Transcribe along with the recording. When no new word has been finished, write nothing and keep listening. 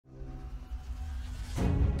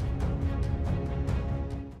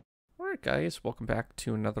Alright guys, welcome back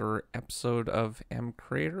to another episode of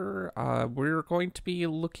MCreator. We're going to be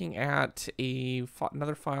looking at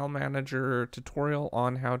another file manager tutorial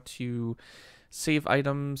on how to save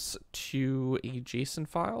items to a JSON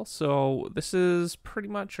file. So this is pretty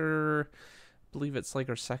much I believe it's like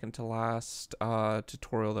our second to last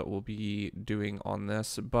tutorial that we'll be doing on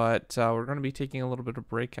this, but we're going to be taking a little bit of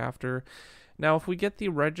break after. Now, if we get the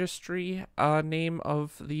registry name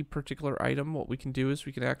of the particular item, what we can do is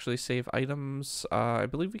we can actually save items. I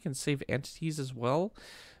believe we can save entities as well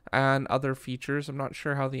and other features. I'm not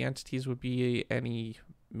sure how the entities would be any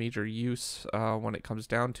major use when it comes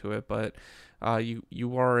down to it, but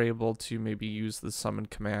you are able to maybe use the summon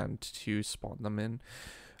command to spawn them in.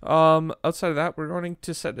 Outside of that, we're going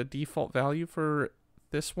to set a default value for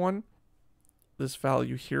this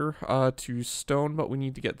value here to stone, but we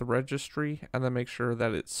need to get the registry and then make sure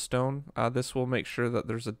that it's stone. This will make sure that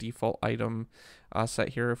there's a default item set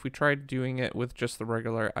here. If we tried doing it with just the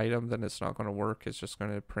regular item, then it's not going to work. It's just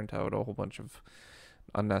going to print out a whole bunch of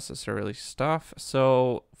unnecessarily stuff.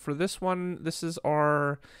 So for this one, this is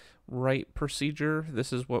our write procedure.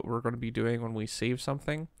 This is what we're going to be doing when we save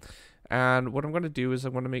something. And what I'm going to do is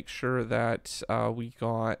I'm going to make sure that we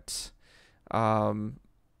got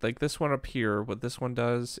like this one up here. What this one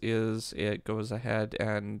does is it goes ahead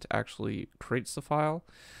and actually creates the file,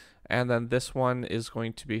 and then this one is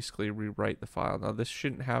going to basically rewrite the file. Now this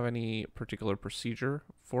shouldn't have any particular procedure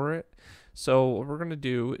for it, so what we're going to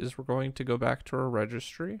do is we're going to go back to our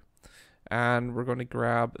registry and we're going to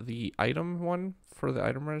grab the item one for the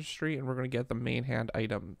item registry, and we're going to get the main hand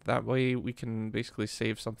item. That way we can basically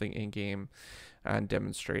save something in game and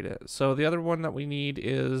demonstrate it. So the other one that we need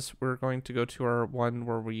is we're going to go to our one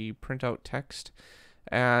where we print out text,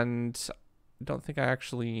 and I don't think I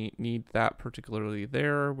actually need that particularly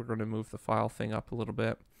there. We're going to move the file thing up a little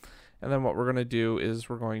bit, and then what we're going to do is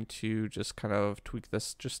we're going to just kind of tweak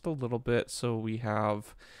this just a little bit so we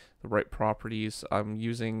have the right properties. I'm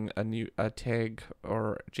using a tag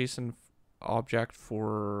or JSON object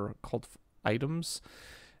called items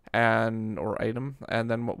or item, and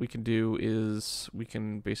then what we can do is we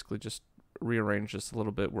can basically just rearrange this a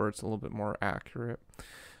little bit where it's a little bit more accurate.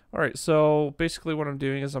 Alright, so basically what I'm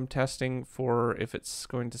doing is I'm testing for if it's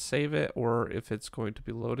going to save it or if it's going to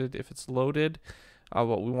be loaded. If it's loaded,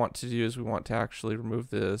 what we want to do is we want to actually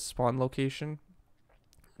remove the spawn location.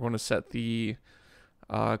 We want to set the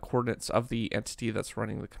coordinates of the entity that's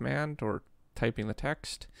running the command or typing the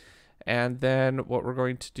text. And then what we're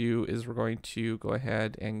going to do is we're going to go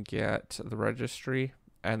ahead and get the registry,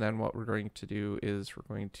 and then what we're going to do is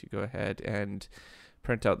we're going to go ahead and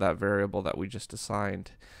print out that variable that we just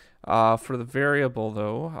assigned. For the variable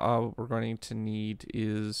though, we're going to need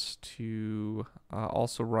is to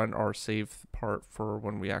also run our save part for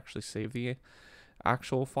when we actually save the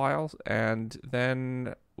actual files, and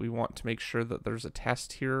then we want to make sure that there's a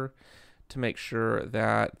test here to make sure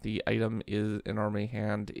that the item is in our main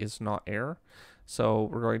hand is not air. So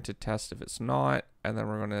we're going to test if it's not, and then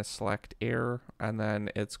we're going to select air, and then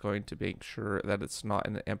it's going to make sure that it's not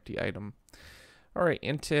an empty item. Alright,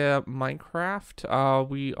 into Minecraft,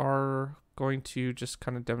 we are going to just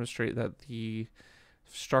kind of demonstrate that the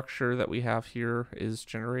structure that we have here is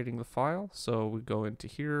generating the file. So we go into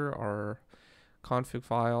here, our config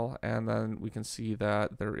file, and then we can see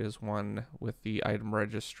that there is one with the item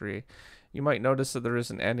registry. You might notice that there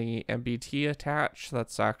isn't any MBT attached.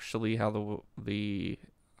 That's actually how the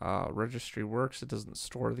registry works. It doesn't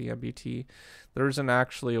store the MBT. There isn't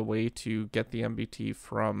actually a way to get the MBT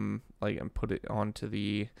from and put it onto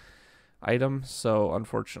the item. So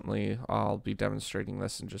unfortunately, I'll be demonstrating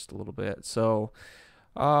this in just a little bit. So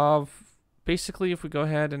basically, if we go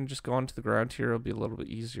ahead and just go onto the ground here, it'll be a little bit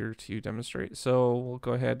easier to demonstrate. So we'll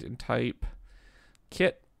go ahead and type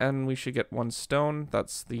kit, and we should get 1 stone.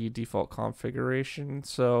 That's the default configuration.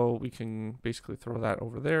 So we can basically throw that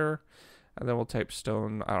over there, and then we'll type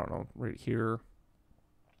stone, I don't know, right here,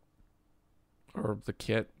 or the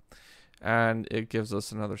kit, and it gives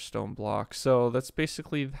us another stone block. So that's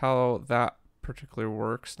basically how that particularly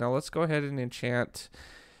works. Now let's go ahead and enchant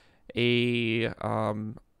a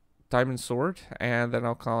diamond sword, and then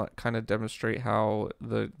I'll kind of demonstrate how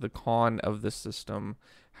the con of this system,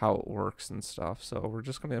 how it works and stuff. So we're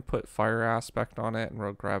just going to put fire aspect on it, and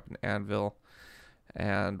we'll grab an anvil,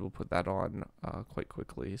 and we'll put that on quite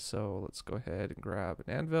quickly. So let's go ahead and grab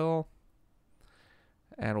an anvil,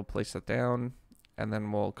 and we'll place that down, and then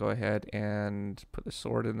we'll go ahead and put the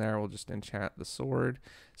sword in there. We'll just enchant the sword.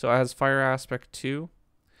 So it has fire aspect 2.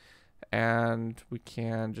 And we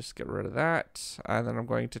can just get rid of that, and then I'm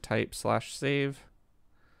going to type /save,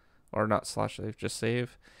 or not /save, just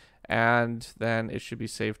save, and then it should be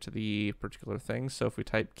saved to the particular thing. So if we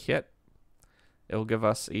type kit, it will give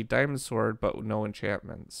us a diamond sword, but no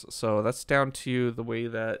enchantments. So that's down to the way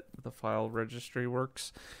that the file registry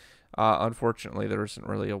works. Unfortunately, there isn't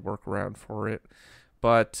really a workaround for it.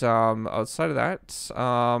 But outside of that,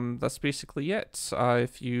 that's basically it.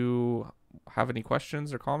 If you have any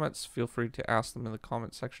questions or comments, feel free to ask them in the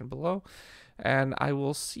comment section below. And I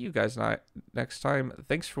will see you guys next time.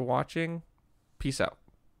 Thanks for watching. Peace out.